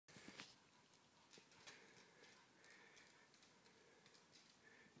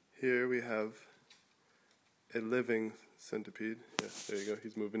Here we have a living centipede. Yeah, there you go,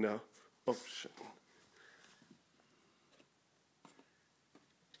 he's moving now. Oh shit.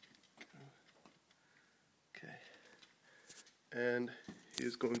 Okay. And he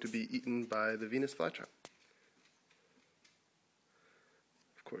is going to be eaten by the Venus flytrap.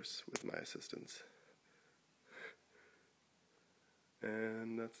 Of course, with my assistance.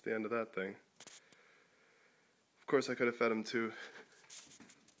 And that's the end of that thing. Of course, I could have fed him to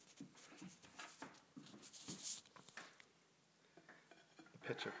a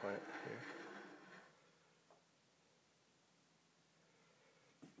pitcher plant here.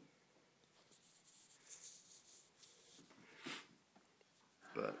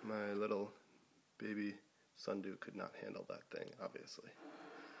 But my little baby sundew could not handle that thing, obviously.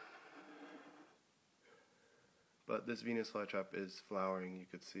 But this Venus flytrap is flowering, you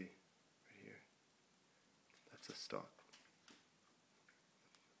could see right here. That's a stalk.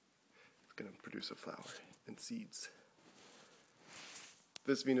 It's going to produce a flower and seeds.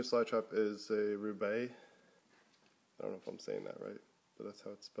 This Venus flytrap is a roubaix. I don't know if I'm saying that right, but that's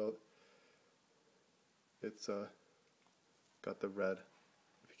how it's spelled. It's got the red.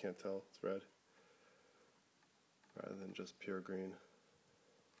 If you can't tell, it's red rather than just pure green.